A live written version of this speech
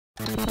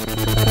Yeah.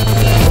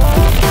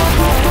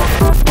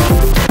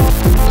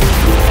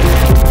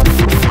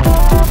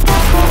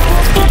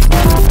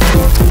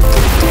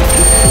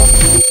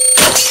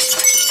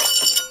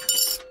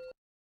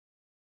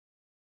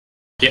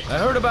 I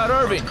heard about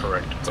Irving.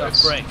 Correct. Tough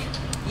break.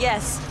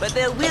 Yes, but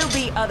there will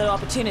be other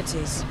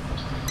opportunities.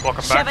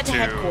 Welcome Shove back it to to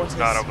headquarters.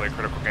 Not Overly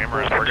Critical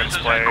Gamer, and we're going to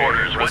play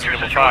Resident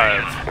Evil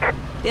 5.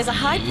 There's a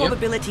high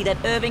probability that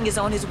Irving is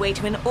on his way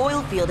to an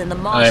oil field in the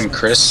I'm marshes.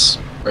 Chris.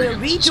 We're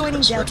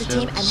rejoining Delta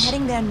Team and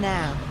heading there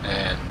now.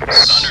 And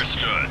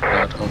Understood.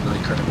 Not Overly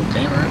Critical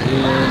Gamer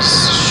is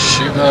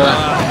Shiva.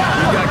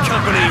 We got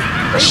company.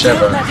 Or They Shiva.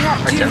 killed that hat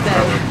I too, can't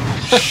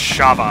remember.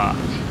 Shava.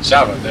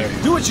 Shiva, there you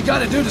go. Do what you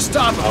gotta do to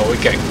stop him. Oh, we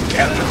can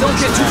get it. Don't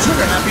get too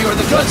trigger happy or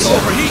the guns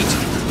will overheat.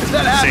 If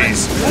that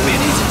happens, we'll be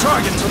an easy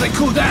target until they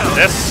cool down.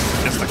 This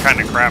is the kind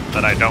of crap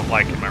that I don't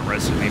like in my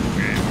Resident Evil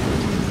game.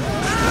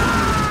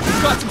 We've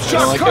got some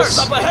sharp like curves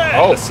this? up ahead.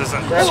 Oh. This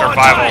isn't Hold on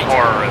survival tight.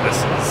 horror,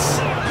 this is...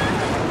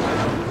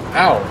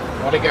 Ow,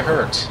 why'd I get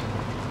hurt?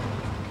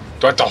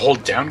 Do I have to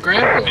hold down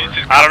grab? Or?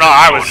 I don't know,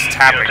 I was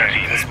tapping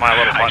it, because my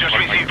little I button just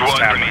looked like received it was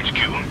word from tapping.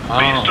 HQ.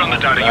 Based on the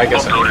data I you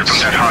guess I uploaded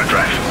from that hard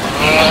drive,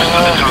 most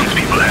of the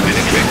townspeople have been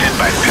infected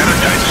by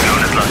parasites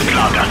known as Las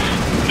Plagas.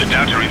 The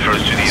data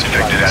refers to the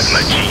infected as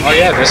Majin. Oh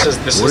yeah, this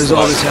is What does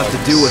all this have to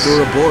do with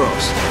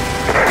Ouroboros?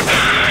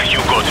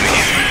 You go to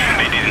him.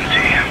 They didn't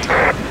see him.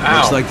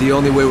 Looks like the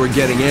only way we're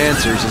getting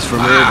answers is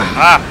from Irving.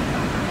 Ah!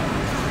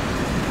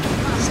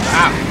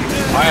 Stop!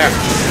 Fire!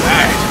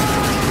 Fire!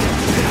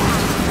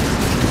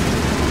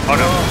 Oh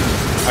no.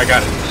 I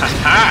got it.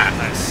 Haha!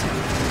 Nice.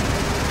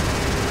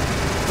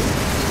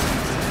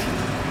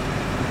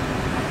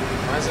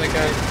 Why is that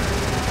guy?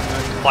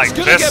 Like It's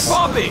gonna get this...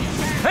 bumpy.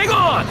 Hang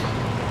on.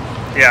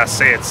 Yeah,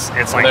 see, it's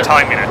like There.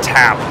 telling me to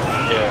tap.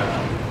 Yeah.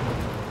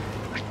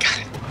 I got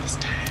it this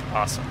time.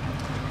 Awesome.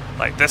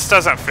 Like, this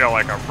doesn't feel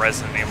like a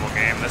Resident Evil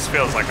game. This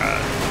feels like a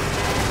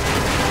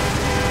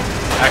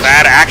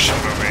bad action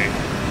movie.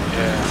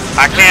 Yeah.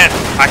 I can't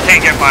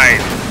get my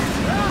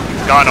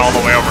gun all the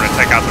way over to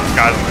take out those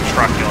guys in the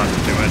truck. You'll have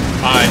to do it.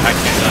 I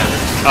can't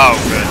either. Oh,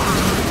 good.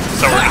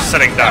 So we're just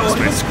sitting That ducks,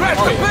 won't even basically. scratch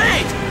the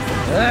paint.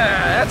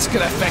 That's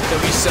gonna affect the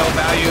resale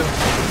value.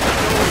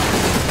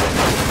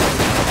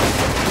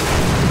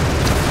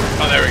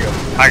 Oh, there we go.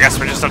 I guess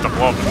we just have to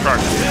blow up the truck.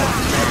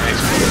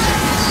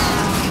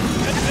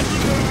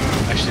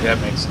 Actually,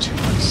 that makes too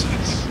much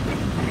sense.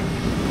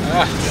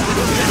 Ah.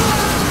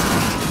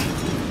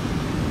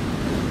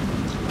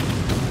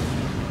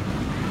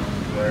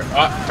 Where?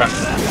 Ah, front.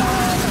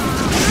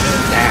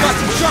 Got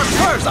some sharp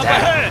curves up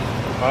ahead.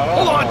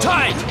 Hold on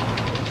tight.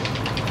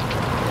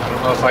 I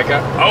don't know if I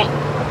got. Oh,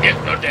 yeah,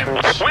 no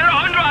damage. We're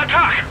under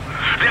attack.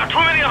 There are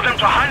too many of them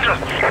to handle.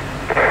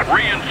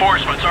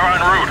 Reinforcements are en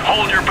route.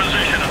 Hold your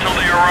position until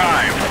they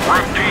arrive.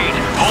 Repeat,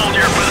 hold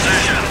your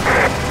position.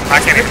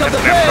 I can't even Pick hit up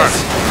the the damn truck. pace.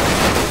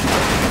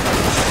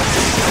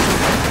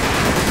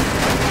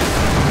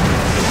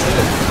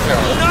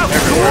 Enough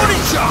with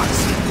warning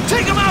shots.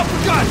 Take them out for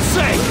God's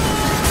sake.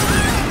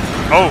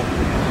 Oh,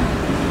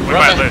 we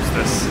might Brother. lose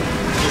this.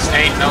 These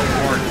ain't no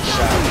warning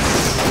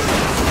shots.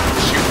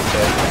 Shoot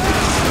dead.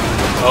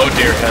 Oh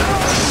dear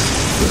heavens.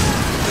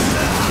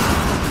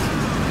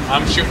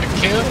 I'm shooting to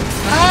kill.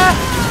 Ah!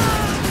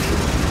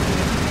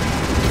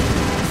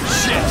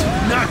 Shit,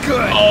 not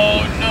good.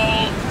 Oh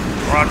no.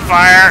 We're on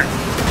fire.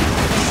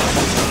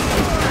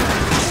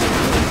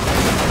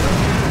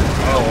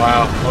 Oh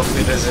wow.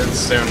 Hopefully this ends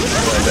soon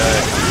before I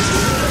die.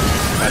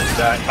 About to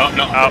die. Oh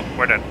no. Oh,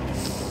 we're dead.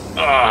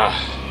 Ah.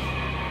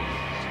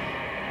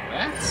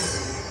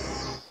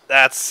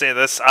 See,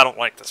 this, I don't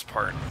like this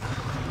part.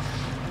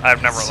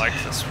 I've never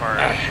liked this part.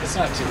 It's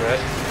not too bad.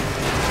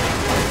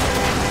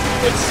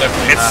 It's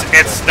definitely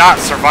It's not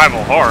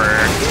survival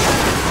horror.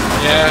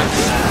 Yeah.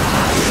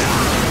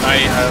 I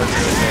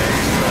agree with that.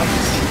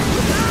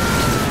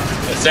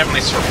 It's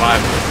definitely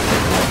survival.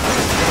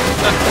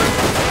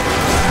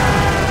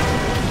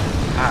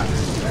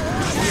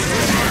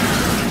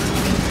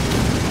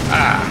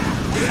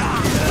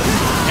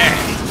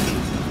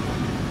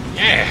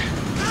 Yeah.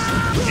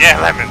 Yeah,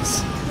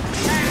 lemons.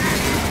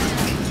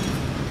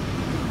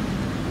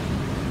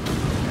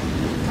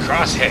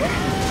 Crosshair.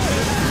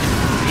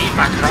 Eat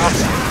my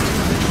crosshair.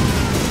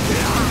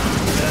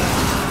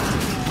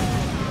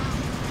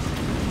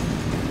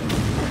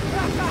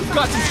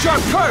 Got some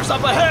sharp curves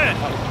up ahead.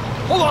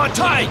 Hold on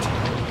tight.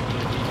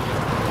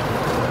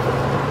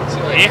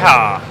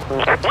 Yeehaw.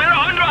 We're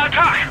under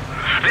attack.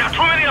 There are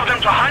too many of them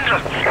to handle.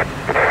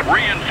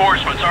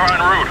 Reinforcements are en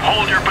route.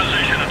 Hold your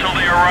position until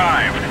they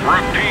arrive.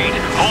 Repeat,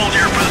 hold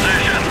your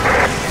position.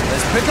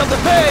 Let's pick up the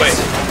pace. Wait.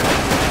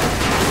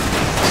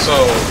 So,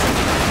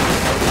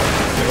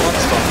 they want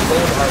us to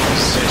hold our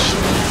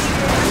position.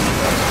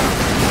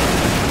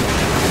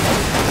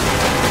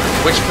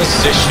 Which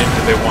position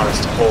do they want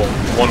us to hold?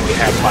 The one we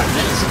had 5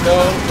 minutes ago,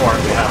 or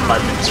we have 5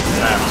 minutes from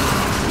now?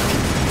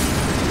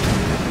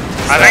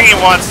 I think he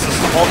wants us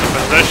to hold the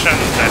position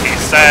that he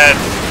said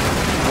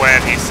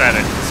when he said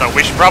it. So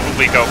we should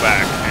probably go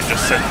back and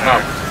just sit there.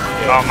 Oh,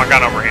 yeah. Oh, my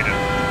gun overheated.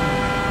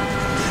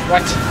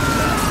 What?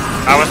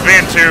 I was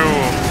being too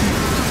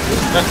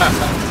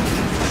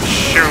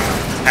shoot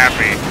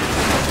happy.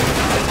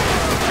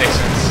 Makes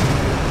sense.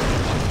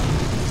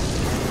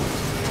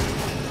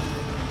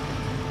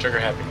 Trigger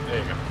happy. There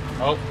you go.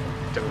 Oh,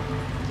 did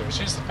we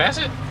choose to pass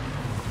it?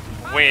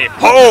 We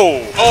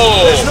oh!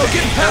 There's no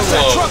getting past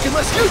that truck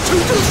unless you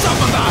two do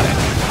something about it!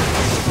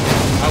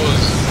 I was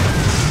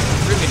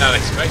really not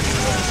expecting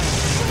that.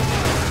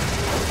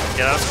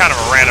 Yeah, that was kind of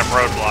a random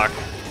roadblock.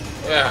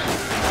 Yeah.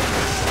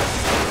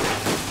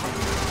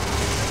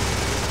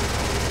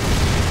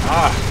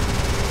 Ah.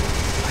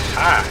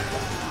 Aha.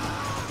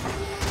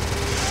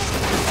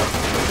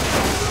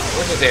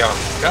 Where did they all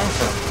come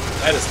from?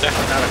 That is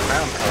definitely not a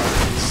clown car.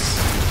 These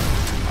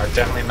are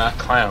definitely not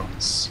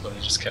clowns, but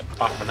they just kept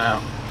popping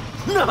out.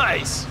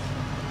 Nice!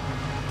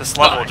 This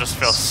level just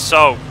feels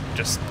so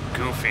just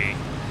goofy.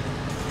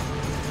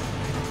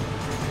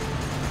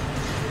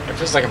 It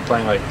feels like I'm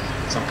playing like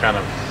some kind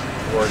of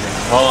war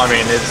game. Well, I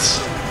mean,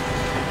 it's...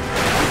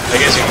 I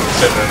guess you can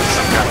consider it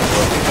some kind of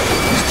war game.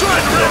 He's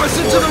trying to ram us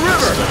into the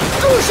river!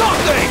 Do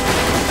something!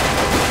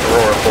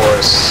 Aurora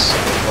Forest,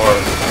 or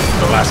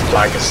the Last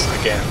Plagueis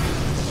again.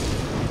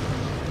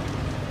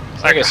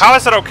 Like, how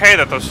is it okay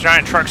that those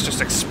giant trucks just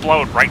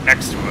explode right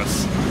next to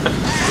us?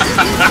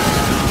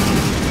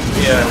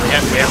 Yeah, we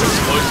have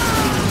explosions.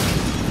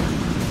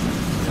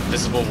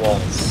 Invisible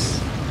walls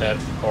that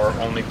are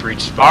only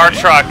breached by... Our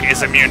truck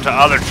is immune to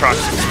other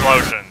trucks'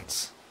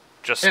 explosions.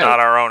 Just not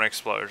our own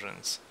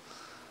explosions.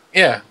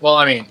 Yeah, well,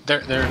 I mean,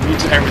 they're immune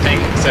to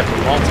everything except for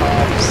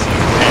Molotovs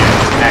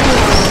and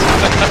axes.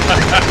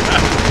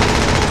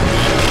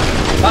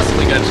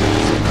 Possibly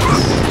gunshots.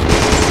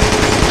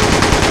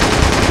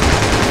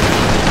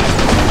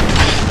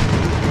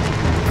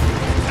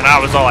 And I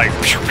was all like,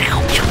 pew,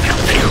 pew, pew, pew,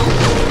 pew.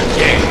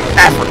 Yeah,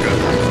 Africa.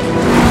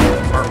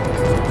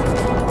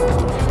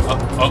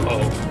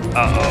 Uh-oh.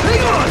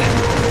 Hang on!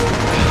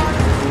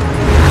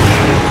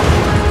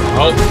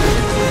 Oh.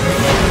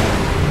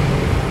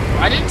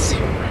 I didn't see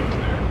him right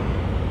there.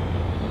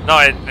 No,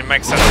 it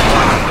makes sense.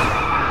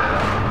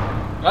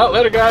 Oh,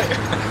 let it go.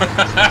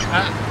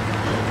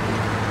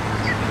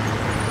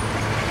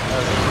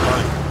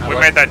 We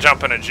made that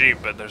jump in a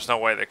Jeep, but there's no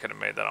way they could have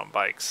made that on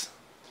bikes.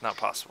 Not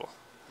possible.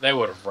 They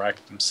would have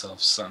wrecked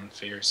themselves, son,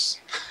 fierce.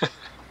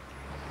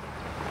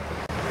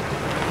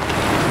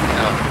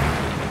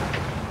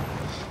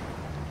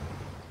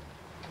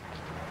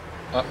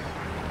 Oh.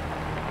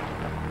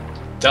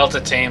 Delta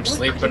team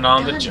sleeping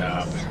on the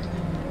job.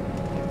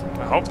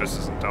 I hope this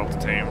isn't Delta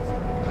Team.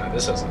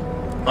 This isn't.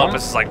 I hope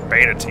this is like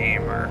Beta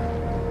Team or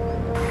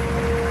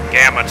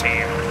Gamma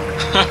Team.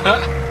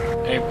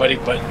 Anybody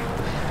but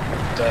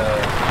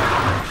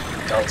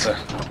Delta.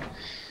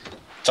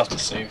 Delta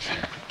saved.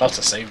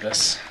 Delta saved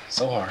us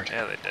so hard.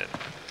 Yeah, they did.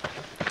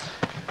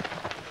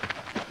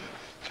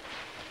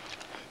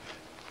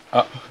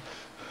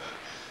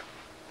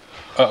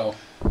 Uh-oh.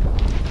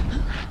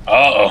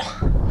 Uh-oh.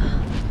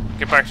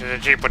 Get back to the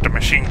Jeep with the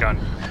machine gun.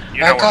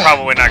 You know we're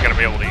probably not going to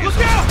be able to use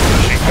those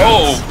machine guns.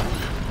 Oh!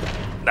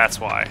 That's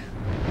why.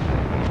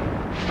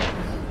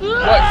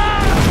 What?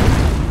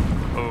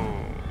 Ooh.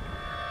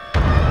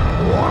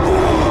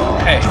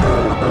 Hey.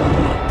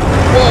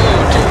 Whoa,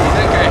 dude,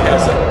 that guy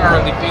has an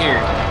gnarly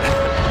beard.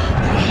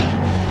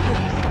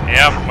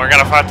 Yep, we're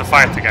going to have to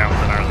fight the guy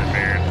with an early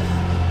beard.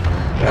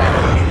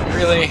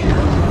 Really?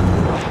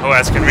 Who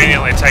has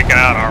conveniently taken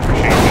out our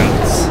machine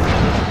guns.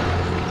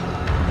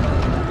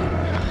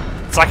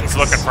 It's like he's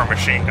looking for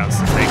machine guns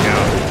to take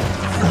out.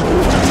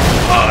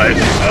 I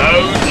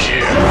found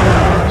you.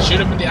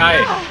 Shoot him in the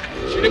eye.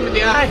 Shoot him in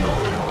the eye.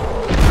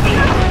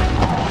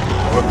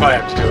 We'll probably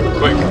have to do it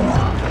quick.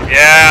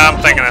 Yeah, I'm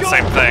thinking the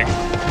same thing.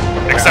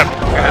 Except...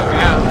 Help me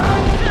out.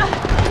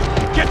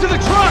 Get to the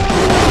truck!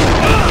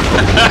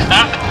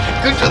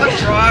 Get to the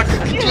truck!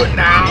 Do it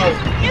now!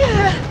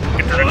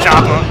 Get to the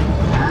chopper.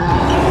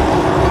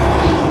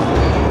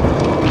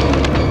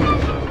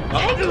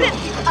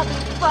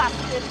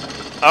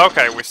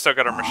 Okay, we still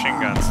got our machine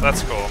guns.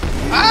 That's cool.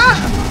 Ah!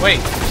 Wait.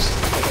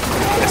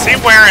 Is he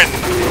wearing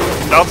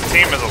Delta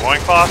Team as a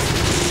loincloth?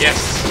 Yes.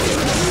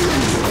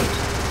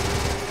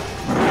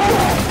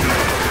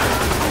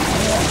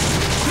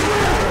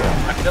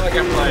 I feel like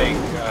I'm playing,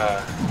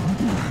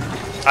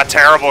 A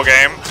terrible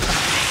game?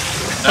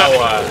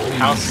 no,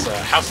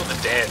 House of the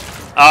Dead.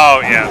 Oh,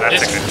 yeah,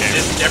 that's a good game.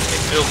 This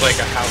definitely feels like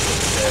a House of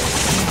the Dead.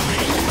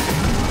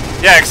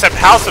 Yeah, except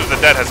House of the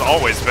Dead has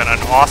always been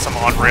an awesome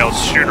on-rails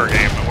shooter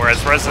game,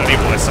 whereas Resident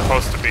Evil is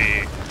supposed to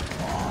be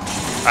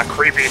a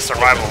creepy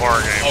survival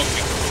horror game.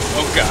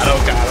 Oh god, oh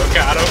god, oh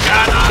god, oh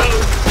god,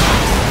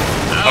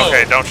 no!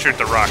 Okay, don't shoot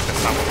the rock,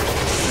 that's not what we're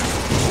supposed to do.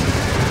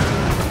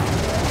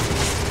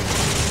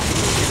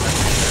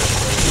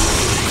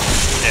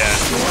 Yeah.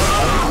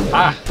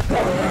 Ah!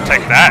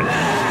 Take that!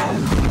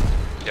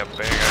 You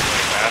big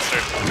ugly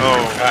bastard.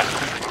 Oh. God.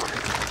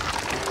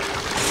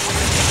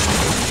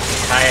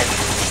 Ryan.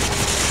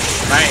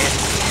 Ryan.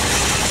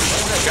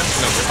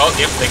 Oh,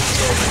 yep, they can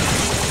still me.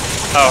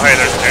 Oh, hey,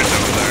 there's dudes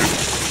over there.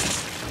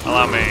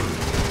 Allow me.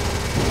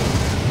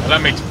 Allow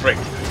me to break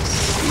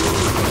this.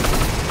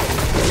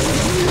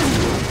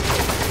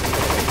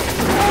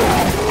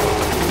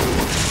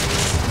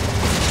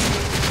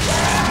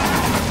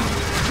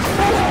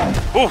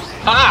 Ooh!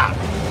 Ha!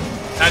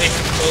 Not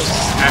even close,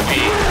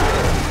 happy.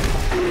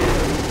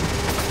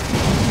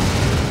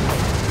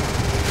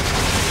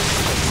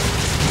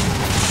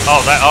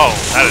 Oh,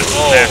 that is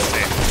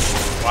nasty.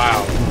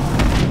 Wow.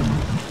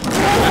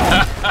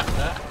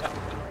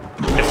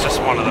 It's just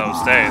one of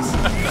those days.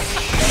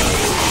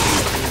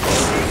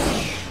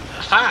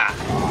 Ha!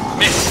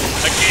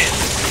 Missed again.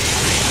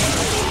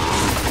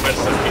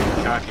 What's that being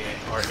cocky?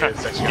 Or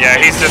his actually Yeah,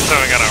 he's just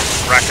gonna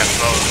wreck us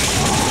both.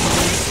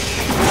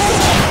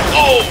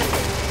 Oh!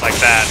 Like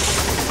that.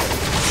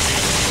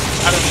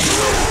 I don't know.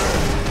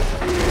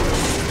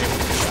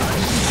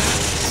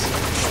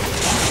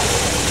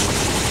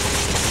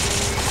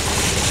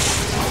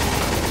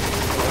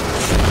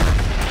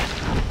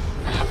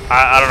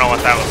 I don't know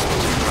what that was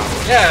supposed to be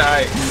about.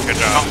 Yeah, Good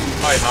job.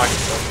 I knocked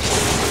it out.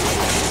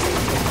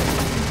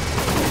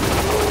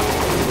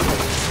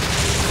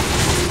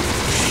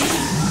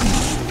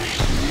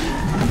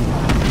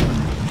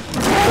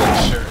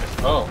 Sure.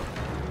 Oh.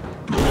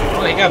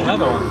 Oh, he got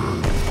another one.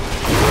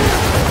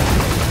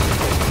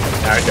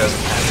 Now he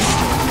doesn't have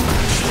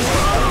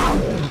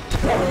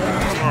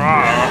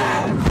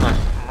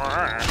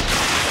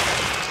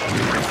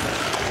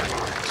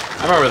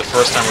I remember the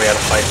first time we had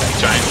to fight that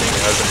giant thing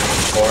in Resident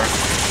Evil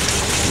 4.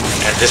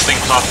 And this thing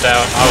popped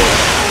out.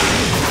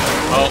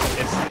 Oh,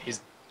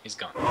 he's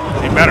gone.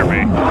 He better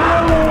be.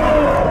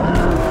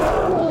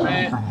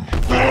 Man.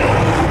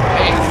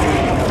 Hey.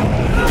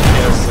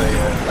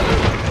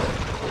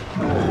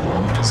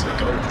 Guess a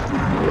goat.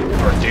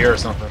 Or a deer or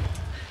something.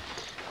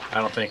 I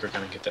don't think we're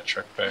gonna get that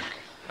truck back.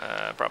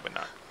 Probably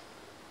not.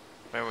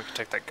 Maybe we could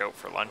take that goat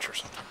for lunch or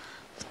something.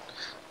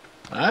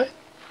 I'd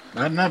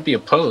not be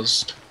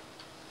opposed.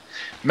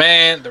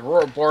 Man, the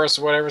Ouroboros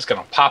or whatever is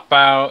gonna pop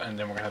out, and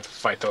then we're gonna have to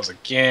fight those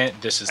again.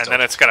 This is. And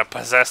then it's gonna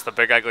possess the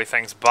big ugly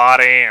thing's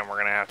body, and we're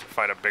gonna have to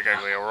fight a big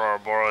ugly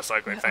Ouroboros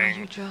ugly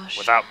thing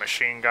without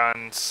machine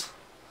guns.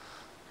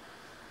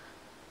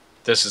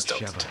 This is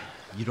Delta. Sheva,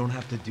 you don't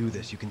have to do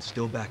this. You can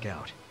still back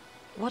out.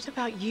 What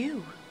about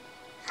you?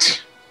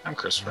 I'm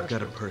Christopher. I've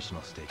got a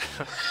personal stake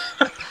in this.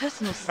 A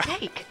personal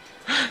stake?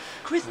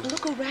 Chris,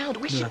 look around.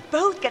 We should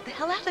both get the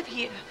hell out of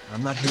here.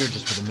 I'm not here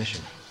just for the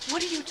mission.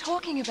 What are you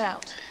talking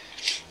about?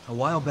 A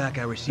while back,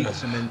 I received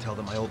some intel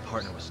that my old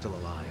partner was still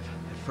alive.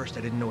 At first,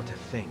 I didn't know what to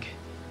think.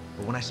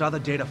 But when I saw the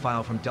data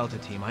file from Delta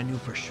Team, I knew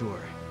for sure.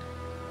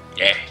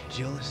 Yeah.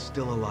 Jill is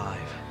still alive.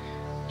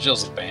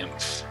 Jill's a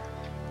Banff.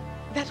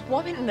 That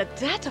woman in the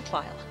data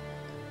file.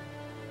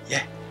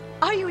 Yeah.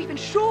 Are you even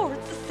sure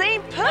it's the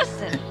same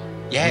person?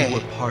 Yeah. We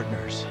were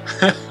partners.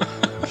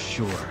 I'm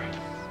sure.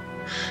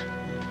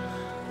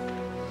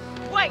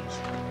 Wait!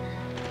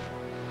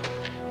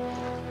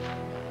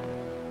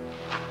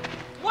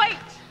 Wait!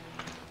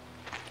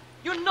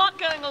 You're not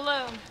going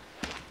alone.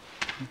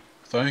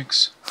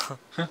 Thanks.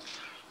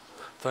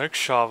 Thanks,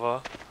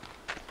 Shava.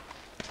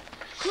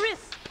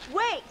 Chris,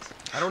 wait!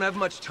 I don't have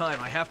much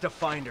time. I have to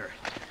find her.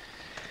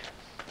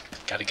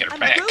 Gotta get her I'm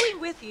back. going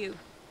with you.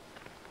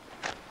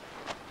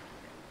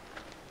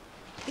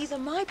 These are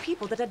my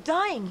people that are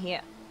dying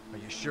here. Are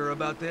you sure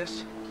about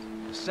this?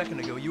 A second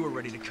ago, you were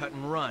ready to cut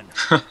and run.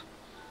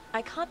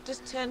 I can't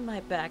just turn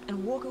my back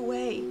and walk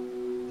away.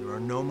 There are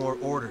no more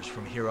orders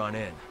from here on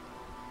in.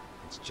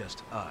 It's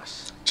just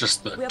us.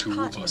 Just the We're two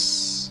partners. of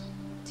us.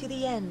 To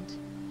the end.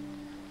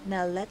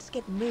 Now let's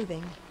get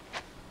moving.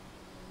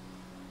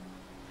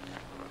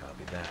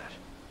 Copy that.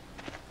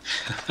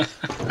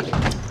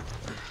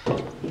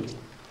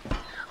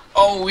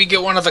 Oh, we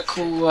get one of the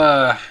cool,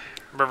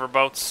 River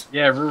boats.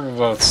 yeah, river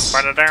boats.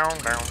 Down, down, down,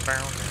 down,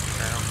 down,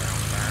 down.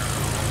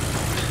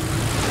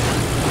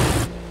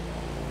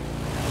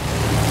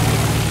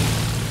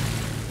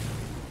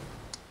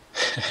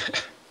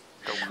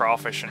 Go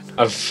crawfishing.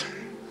 Of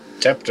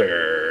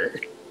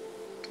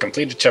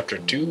completed chapter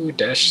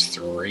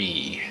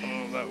 2-3.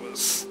 Oh, that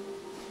was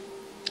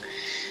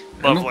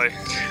lovely.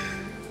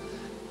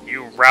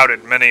 You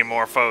routed many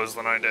more foes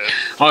than I did.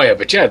 Oh yeah,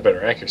 but you had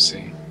better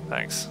accuracy.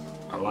 Thanks.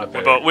 A lot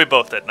better. We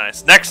both did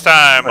nice. Next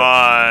time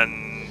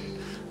on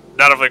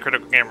Not Only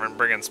Critical Gamer and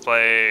Brigands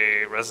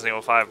play Resident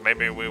Evil 5,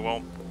 maybe we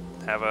won't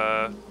have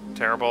a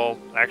terrible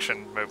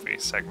action movie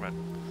segment.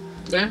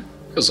 Yeah,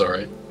 it was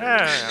alright.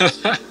 Yeah.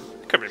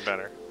 Could be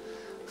better.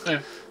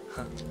 Yeah.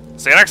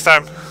 See you next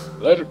time.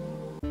 Later.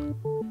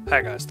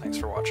 Hi guys, thanks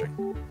for watching.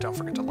 Don't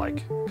forget to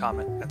like,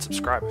 comment, and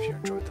subscribe if you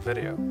enjoyed the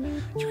video.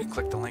 You can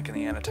click the link in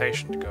the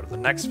annotation to go to the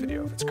next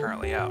video if it's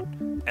currently out.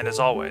 And as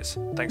always,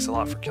 thanks a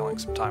lot for killing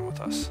some time with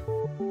us.